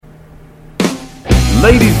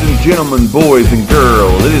Ladies and gentlemen, boys and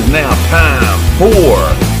girls, it is now time for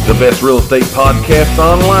the best real estate podcast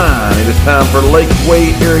online. It is time for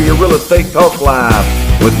Lakeway Area Real Estate Talk Live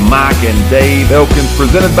with Mike and Dave Elkins,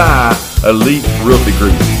 presented by Elite Realty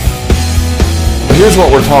Group. Here's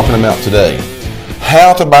what we're talking about today.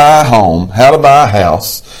 How to buy a home, how to buy a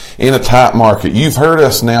house in a tight market. You've heard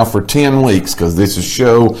us now for 10 weeks, because this is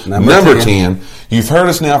show number 10. You've heard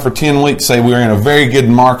us now for 10 weeks say we're in a very good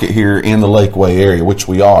market here in the Lakeway area, which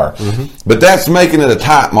we are. But that's making it a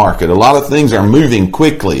tight market. A lot of things are moving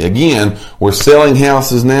quickly. Again, we're selling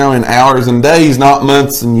houses now in hours and days, not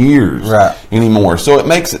months and years anymore. So it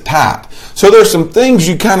makes it tight. So there's some things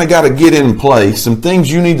you kind of got to get in place, some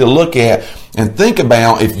things you need to look at and think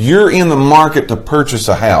about if you're in the market to purchase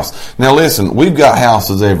a house. Now listen, we've got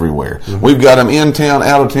houses everywhere. We've got them in town,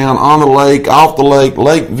 out of town, on the lake, off the lake,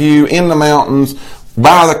 lake view, in the mountains,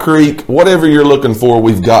 by the creek, whatever you're looking for,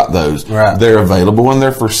 we've got those. They're available and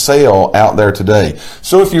they're for sale out there today.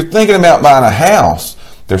 So if you're thinking about buying a house,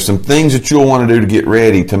 there's some things that you'll want to do to get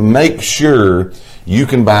ready to make sure you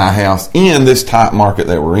can buy a house in this tight market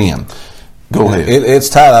that we're in. Go ahead. It's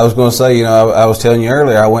tight. I was going to say, I was telling you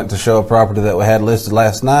earlier, I went to show a property that we had listed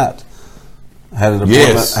last night. Had an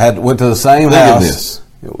appointment. Went to the same house.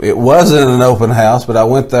 It wasn't an open house, but I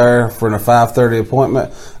went there for a 5:30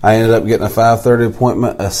 appointment. I ended up getting a 5:30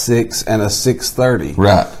 appointment, a 6, and a 6:30.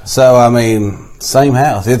 Right. So, I mean, same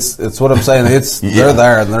house. It's what I'm saying. They're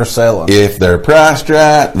there and they're selling. If they're priced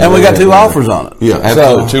right. And we got 2 offers on it. Yeah,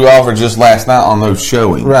 absolutely. 2 offers just last night on those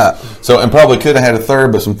showings. Right. So, and probably could have had a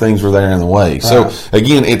third, but some things were there in the way. So,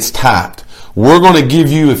 again, it's tight. We're going to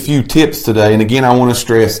give you a few tips today. And again, I want to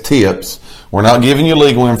stress tips. We're not giving you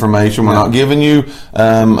legal information. We're not giving you,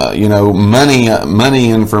 money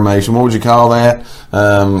information. What would you call that?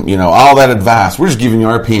 All that advice. We're just giving you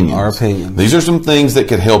our opinions. Our opinions. These are some things that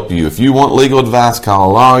could help you. If you want legal advice,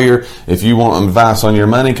 call a lawyer. If you want advice on your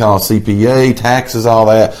money, call a CPA, taxes, all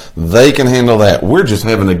that. They can handle that. We're just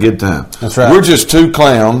having a good time. That's right. We're just 2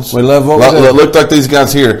 clowns. We love what we do. Look like these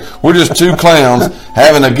guys here. We're just 2 clowns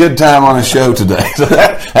having a good time on a show today. So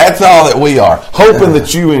that's all that we are. Hoping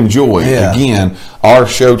that you enjoy, again, our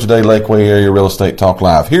show today, Lakeway Area Real Estate Talk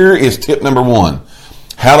Live. Here is tip number 1.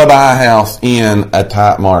 How to buy a house in a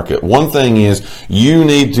tight market. One thing is you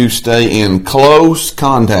need to stay in close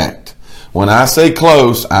contact. When I say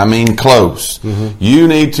close, I mean close. You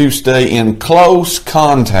need to stay in close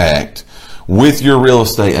contact with your real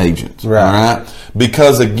estate agent. All right?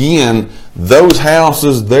 Because again, those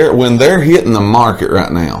houses, when they're hitting the market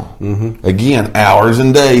right now, again, hours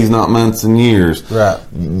and days, not months and years.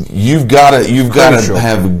 You've got to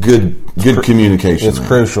have good communication. It's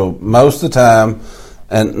crucial. Most of the time,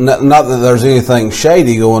 and not that there's anything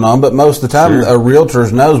shady going on, but most of the time, a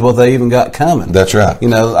realtor knows what they even got coming. That's right.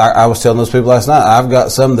 I was telling those people last night, I've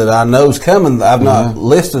got some that I know's coming. I've not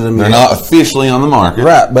listed them yet. They're not officially on the market.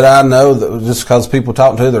 Right, but I know that just because people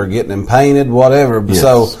talking to, they're getting them painted, whatever.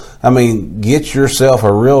 So, I mean, get yourself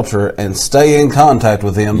a realtor and stay in contact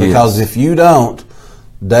with them, because if you don't,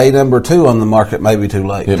 day number 2 on the market may be too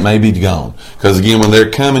late. It may be gone. Because again, when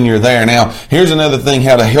they're coming, you're there. Now, here's another thing,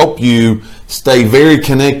 how to help you stay very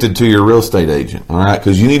connected to your real estate agent. All right?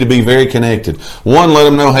 Because you need to be very connected. 1, let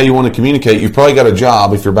them know how you want to communicate. You've probably got a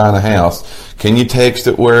job if you're buying a house. Can you text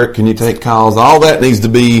at work? Can you take calls? All that needs to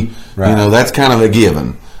be, that's kind of a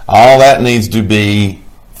given. All that needs to be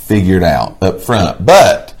figured out up front.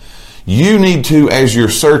 But you need to, as your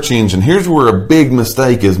search engine, here's where a big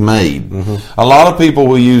mistake is made. A lot of people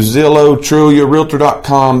will use Zillow, Trulia,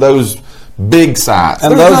 Realtor.com, those big sites.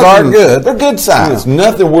 And those are good. They're good sites.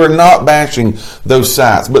 We're not bashing those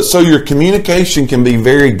sites. But so your communication can be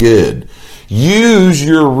very good. Use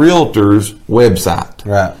your realtor's website.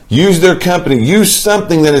 Use their company. Use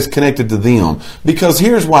something that is connected to them. Because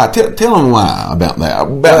here's why. Tell them why about that.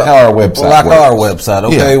 About how our website works. Our website.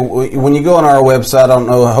 Okay. When you go on our website, I don't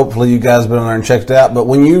know, hopefully you guys have been on there and checked it out, but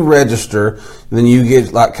when you register, then you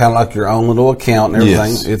get kind of like your own little account and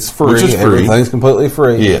everything. It's free. Which is free. Everything's completely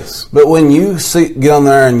free. But when you get on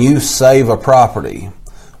there and you save a property,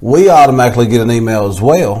 we automatically get an email as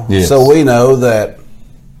well. So we know that,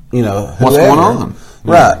 what's going on.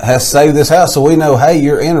 Has saved this house, so we know, hey,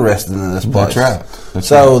 you're interested in this place.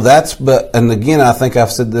 That's right. And again, I think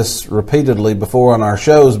I've said this repeatedly before on our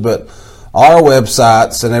shows, but our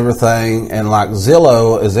websites and everything, and like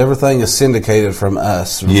Zillow, everything is syndicated from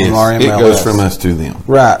us. From our MLS. It goes from us to them.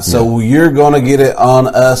 So you're going to get it on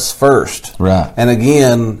us first. And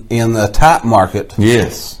again, in the tight market,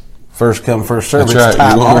 first come, first serve. That's right.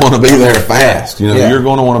 You're going to want to be there fast. You're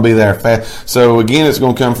going to want to be there fast. So again, it's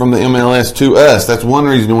going to come from the MLS to us. That's one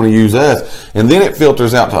reason you want to use us, and then it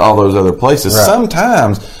filters out to all those other places. Right.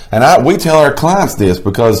 Sometimes, and we tell our clients this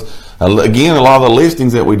because, again, a lot of the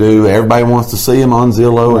listings that we do, everybody wants to see them on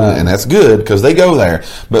Zillow, and that's good because they go there.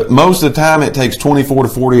 But most of the time, it takes 24 to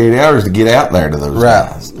 48 hours to get out there to those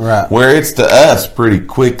guys. Right. Where it's to us pretty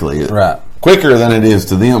quickly. Right. Quicker than it is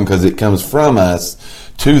to them because it comes from us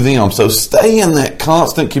to them. So stay in that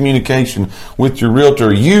constant communication with your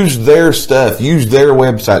realtor. Use their stuff. Use their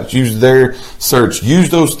websites. Use their search. Use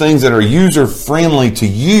those things that are user friendly to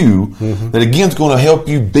you. That again is going to help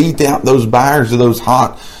you beat out those buyers of those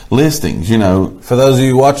hot listings. For those of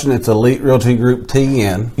you watching, it's Elite Realty Group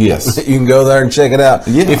TN. Yes, you can go there and check it out.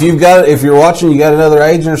 Yeah. If you're watching, you got another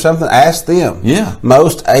agent or something, ask them. Yeah,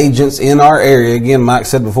 most agents in our area, again, Mike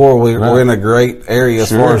said before, we're in a great area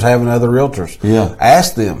as far as having other realtors. Yeah,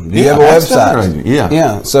 ask them. Do you have a website?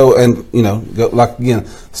 Yeah. So again,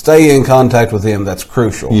 stay in contact with them. That's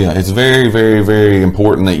crucial. Yeah, it's very, very, very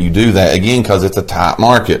important that you do that again because it's a tight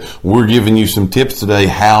market. We're giving you some tips today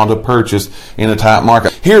how to purchase in a tight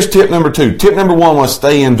market. Here's tip number 2. Tip number 1 was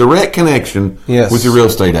stay in direct connection with your real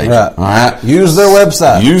estate agent. Right. All right. Use their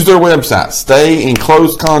website. Use their website. Stay in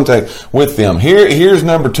close contact with them. Here's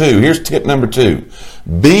number 2. Here's tip number 2.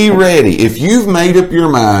 Be ready. If you've made up your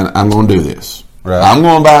mind, I'm going to do this. Right. I'm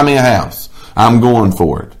going to buy me a house. I'm going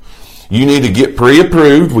for it. You need to get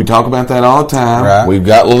pre-approved. We talk about that all the time. Right. We've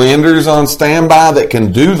got lenders on standby that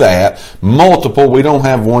can do that. Multiple. We don't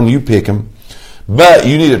have one. You pick them. But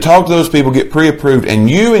you need to talk to those people, get pre-approved, and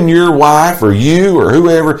you and your wife or you or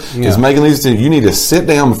whoever is making these decisions, you need to sit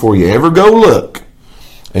down before you ever go look,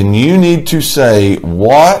 and you need to say,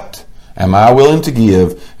 what am I willing to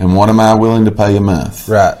give and what am I willing to pay a month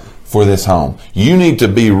for this home? You need to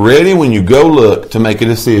be ready when you go look to make a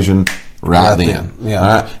decision right then. Yeah.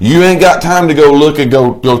 All right? You ain't got time to go look and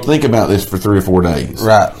go think about this for 3 or 4 days.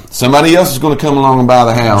 Right. Somebody else is going to come along and buy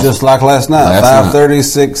the house. Just like last night, 5:30,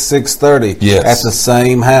 6:30 at the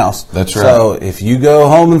same house. That's right. So if you go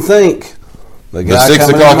home and think, the guy 6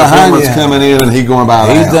 o'clock appointment's coming in and he's going to buy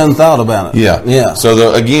the house. He's done thought about it. Yeah. So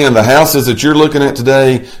the houses that you're looking at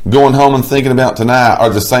today, going home and thinking about tonight, are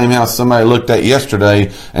the same house somebody looked at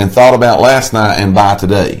yesterday and thought about last night and buy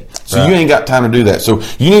today. So you ain't got time to do that. So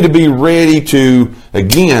you need to be ready to,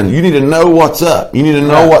 again, you need to know what's up. You need to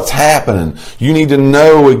know what's happening. You need to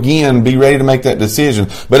know, again, be ready to make that decision.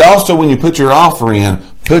 But also when you put your offer in,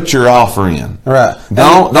 put your offer in. Right.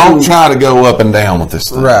 Don't try to go up and down with this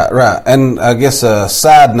thing. Right. And I guess a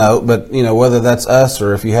side note, but whether that's us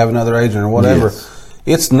or if you have another agent or whatever,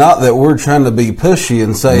 it's not that we're trying to be pushy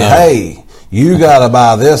and say, hey, you got to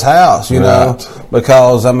buy this house, know,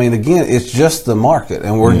 because, again, it's just the market,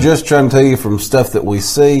 and we're just trying to tell you from stuff that we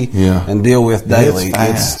see and deal with daily.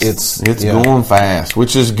 It's going fast,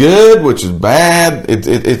 which is good, which is bad.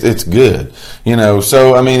 It's good,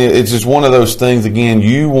 So, it's just one of those things, again,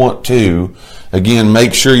 you want to,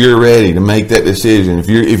 make sure you're ready to make that decision. If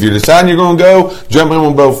you're deciding you're going to go, jump in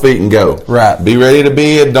with both feet and go. Right. Be ready to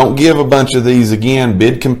bid. Don't give a bunch of these. Again,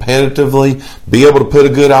 bid competitively. Be able to put a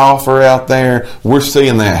good offer out there. We're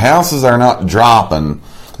seeing that houses are not dropping.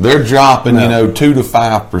 They're dropping, 2 to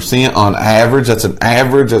 5% on average. That's an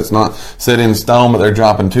average. That's not set in stone, but they're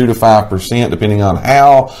dropping 2 to 5% depending on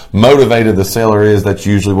how motivated the seller is. That's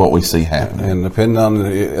usually what we see happening. And depending on,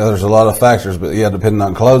 there's a lot of factors, but depending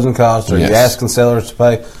on closing costs, are you asking sellers to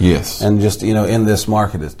pay? Yes. And just, in this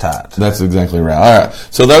market, it's tight. That's exactly right. All right.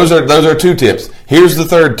 So those are 2 tips. Here's the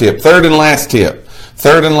third tip. Third and last tip.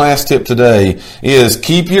 Third and last tip today is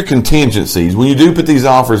keep your contingencies. When you do put these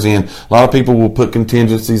offers in, a lot of people will put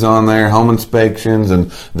contingencies on there, home inspections and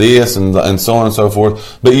this and so on and so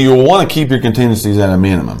forth. But you'll want to keep your contingencies at a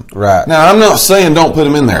minimum. Right. Now, I'm not saying don't put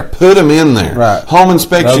them in there. Put them in there. Right. Home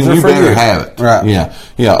inspection, you better have it. Right.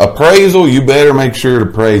 Yeah. Appraisal, you better make sure it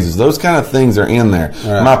appraises. Those kind of things are in there.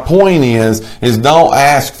 Right. My point is don't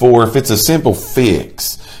ask for if it's a simple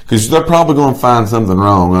fix, because they're probably going to find something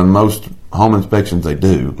wrong on most home inspections they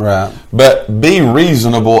do. Right. But be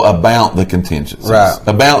reasonable about the contingencies. Right.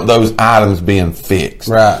 About those items being fixed.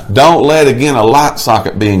 Right. Don't let, again, a light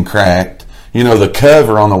socket being cracked, the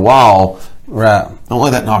cover on the wall. Right. Don't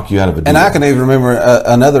let that knock you out of a deal. And I can even remember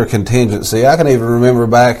another contingency. I can even remember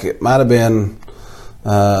back, it might have been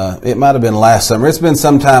last summer. It's been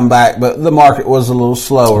some time back, but the market was a little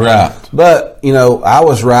slower. Right. But, I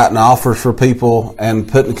was writing offers for people and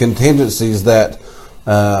putting contingencies that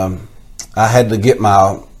I had to get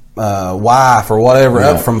my wife or whatever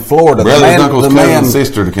up from Florida. Brothers, uncles, cousins,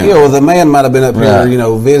 sister to come. Yeah, well, the man might have been up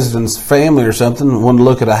here, visiting family or something, wanted to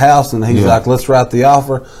look at a house, and he's like, let's write the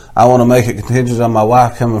offer. I want to make it contingent on my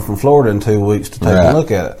wife coming from Florida in 2 weeks to take a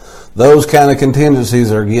look at it. Those kind of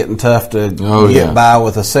contingencies are getting tough to get by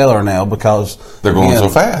with a seller now because they're going so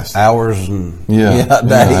fast. Hours and days.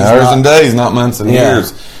 Hours and days, not months and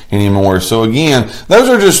years anymore. So again, those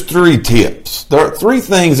are just 3 tips. There are 3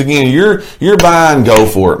 things. Again, you're buying, go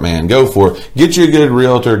for it, man. Go for it. Get you a good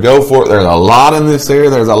realtor. Go for it. There's a lot in this area.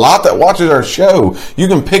 There's a lot that watches our show. You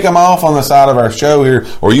can pick them off on the side of our show here,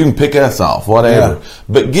 or you can pick us off, whatever. Yeah.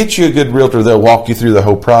 But get you a good realtor. They'll walk you through the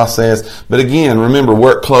whole process. But again, remember,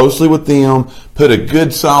 work closely with them. Put a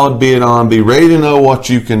good solid bid on. Be ready to know what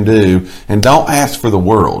you can do, and don't ask for the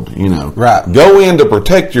world. Right. Go in to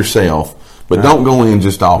protect yourself. But don't go in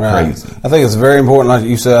just all crazy. I think it's very important, like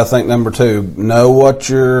you said. I think number 2,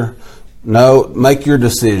 make your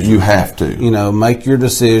decision. You have to. Make your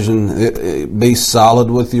decision. Be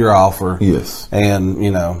solid with your offer. Yes. And,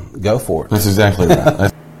 go for it. That's exactly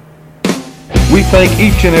right. We thank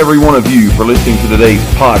each and every one of you for listening to today's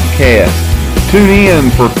podcast. Tune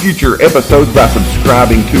in for future episodes by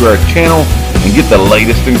subscribing to our channel and get the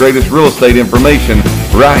latest and greatest real estate information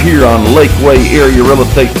right here on Lakeway Area Real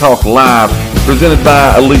Estate Talk Live, presented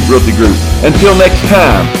by Elite Realty Group. Until next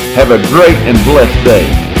time, have a great and blessed day.